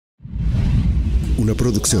una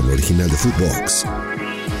producción original de Footbox.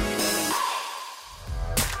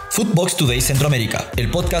 Footbox Today Centroamérica,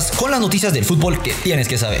 el podcast con las noticias del fútbol que tienes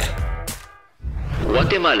que saber.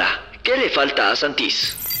 Guatemala, ¿qué le falta a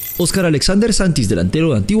Santís? Oscar Alexander Santís,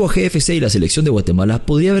 delantero de Antigua GFC y la selección de Guatemala,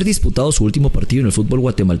 podría haber disputado su último partido en el fútbol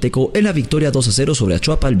guatemalteco en la victoria 2-0 sobre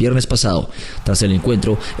Achuapa el viernes pasado. Tras el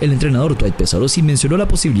encuentro, el entrenador Dwight Pesarosi mencionó la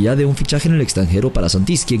posibilidad de un fichaje en el extranjero para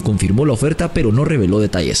Santís, quien confirmó la oferta pero no reveló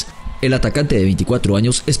detalles. El atacante de 24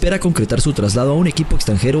 años espera concretar su traslado a un equipo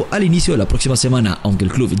extranjero al inicio de la próxima semana, aunque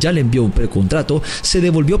el club ya le envió un precontrato, se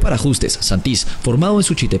devolvió para ajustes. Santís, formado en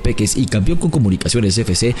Suchitepeques y campeón con Comunicaciones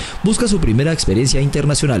FC, busca su primera experiencia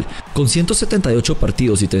internacional. Con 178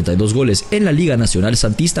 partidos y 32 goles en la Liga Nacional,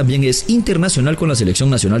 Santís también es internacional con la Selección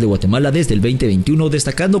Nacional de Guatemala desde el 2021,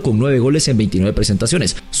 destacando con 9 goles en 29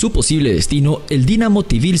 presentaciones. Su posible destino, el Dinamo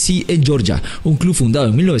Tbilisi en Georgia, un club fundado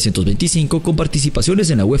en 1925 con participaciones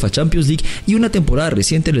en la UEFA Champions League y una temporada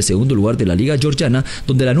reciente en el segundo lugar de la Liga Georgiana,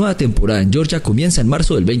 donde la nueva temporada en Georgia comienza en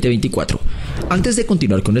marzo del 2024. Antes de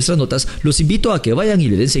continuar con nuestras notas, los invito a que vayan y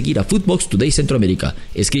le den seguir a Footbox Today Centroamérica.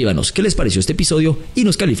 Escríbanos qué les pareció este episodio y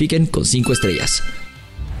nos califiquen con 5 estrellas.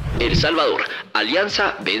 El Salvador,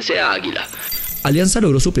 Alianza vence a Águila. Alianza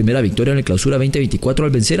logró su primera victoria en el Clausura 2024 al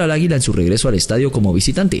vencer al Águila en su regreso al estadio como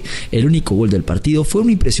visitante. El único gol del partido fue un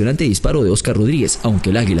impresionante disparo de Oscar Rodríguez. Aunque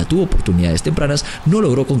el Águila tuvo oportunidades tempranas, no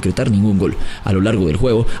logró concretar ningún gol. A lo largo del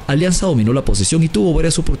juego, Alianza dominó la posesión y tuvo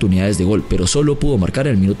varias oportunidades de gol, pero solo pudo marcar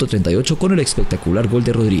en el minuto 38 con el espectacular gol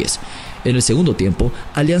de Rodríguez. En el segundo tiempo,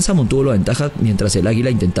 Alianza mantuvo la ventaja mientras el Águila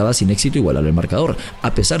intentaba sin éxito igualar el marcador.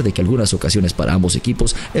 A pesar de que algunas ocasiones para ambos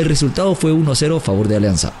equipos, el resultado fue 1-0 a favor de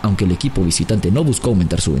Alianza. Aunque el equipo visitante no buscó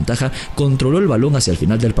aumentar su ventaja, controló el balón hacia el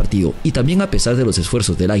final del partido y también, a pesar de los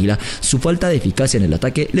esfuerzos del Águila, su falta de eficacia en el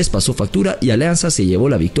ataque les pasó factura y Alianza se llevó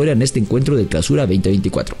la victoria en este encuentro del Clausura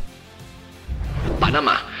 2024.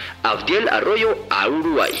 Panamá, Abdiel Arroyo a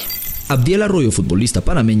Uruguay. Abdiel Arroyo, futbolista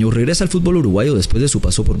panameño, regresa al fútbol uruguayo después de su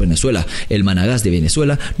paso por Venezuela. El Managas de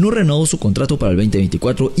Venezuela no renovó su contrato para el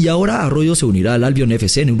 2024 y ahora Arroyo se unirá al Albion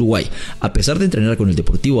FC en Uruguay. A pesar de entrenar con el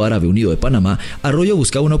Deportivo Árabe Unido de Panamá, Arroyo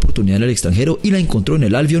buscaba una oportunidad en el extranjero y la encontró en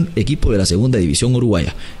el Albion, equipo de la segunda división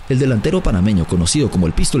uruguaya. El delantero panameño, conocido como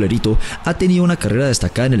el Pistolerito, ha tenido una carrera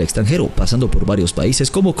destacada en el extranjero, pasando por varios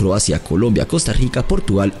países como Croacia, Colombia, Costa Rica,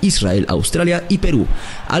 Portugal, Israel, Australia y Perú.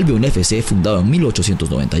 Albion FC, fundado en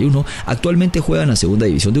 1891, actualmente juega en la segunda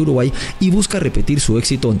división de Uruguay y busca repetir su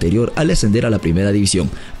éxito anterior al ascender a la primera división.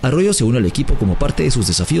 Arroyo se une al equipo como parte de sus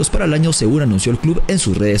desafíos para el año, según anunció el club en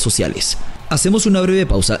sus redes sociales. Hacemos una breve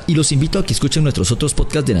pausa y los invito a que escuchen nuestros otros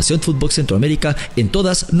podcasts de Nación Footbox Centroamérica en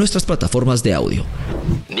todas nuestras plataformas de audio.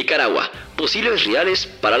 Nicaragua, posibles rivales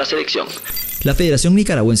para la selección. La Federación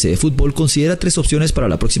Nicaragüense de Fútbol considera 3 opciones para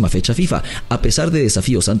la próxima fecha FIFA. A pesar de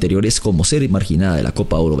desafíos anteriores como ser marginada de la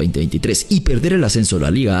Copa Oro 2023 y perder el ascenso a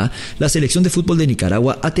la Liga A, la selección de fútbol de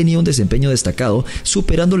Nicaragua ha tenido un desempeño destacado,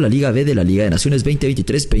 superando la Liga B de la Liga de Naciones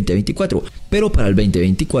 2023-2024. Pero para el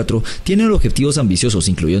 2024 tienen objetivos ambiciosos,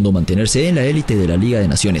 incluyendo mantenerse en la élite de la Liga de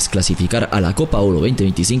Naciones, clasificar a la Copa Oro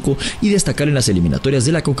 2025 y destacar en las eliminatorias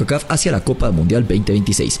de la CONCACAF hacia la Copa Mundial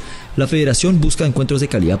 2026. La Federación busca encuentros de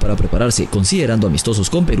calidad para prepararse, considerando amistosos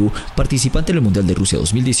con Perú, participante en el Mundial de Rusia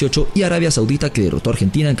 2018, y Arabia Saudita, que derrotó a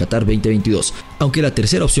Argentina en Qatar 2022. Aunque la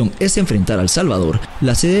tercera opción es enfrentar a El Salvador,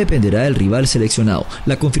 la sede dependerá del rival seleccionado.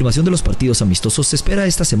 La confirmación de los partidos amistosos se espera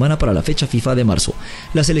esta semana para la fecha FIFA de marzo.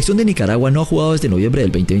 La selección de Nicaragua no ha jugado desde noviembre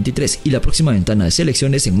del 2023 y la próxima ventana de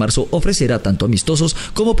selecciones en marzo ofrecerá tanto amistosos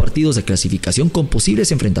como partidos de clasificación con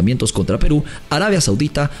posibles enfrentamientos contra Perú, Arabia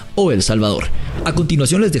Saudita o El Salvador. A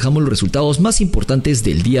continuación les dejamos los resultados más importantes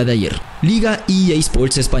del día de ayer. Liga EA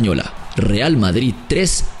Sports Española: Real Madrid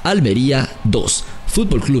 3, Almería 2,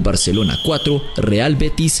 Fútbol Club Barcelona 4, Real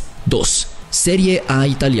Betis 2. Serie A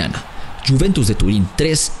italiana: Juventus de Turín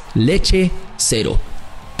 3, Lecce 0.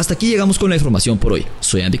 Hasta aquí llegamos con la información por hoy.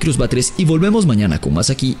 Soy Andy Cruz Batres y volvemos mañana con más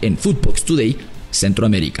aquí en Footbox Today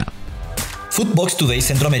Centroamérica. Footbox Today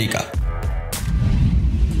Centroamérica,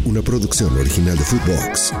 una producción original de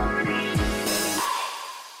Footbox.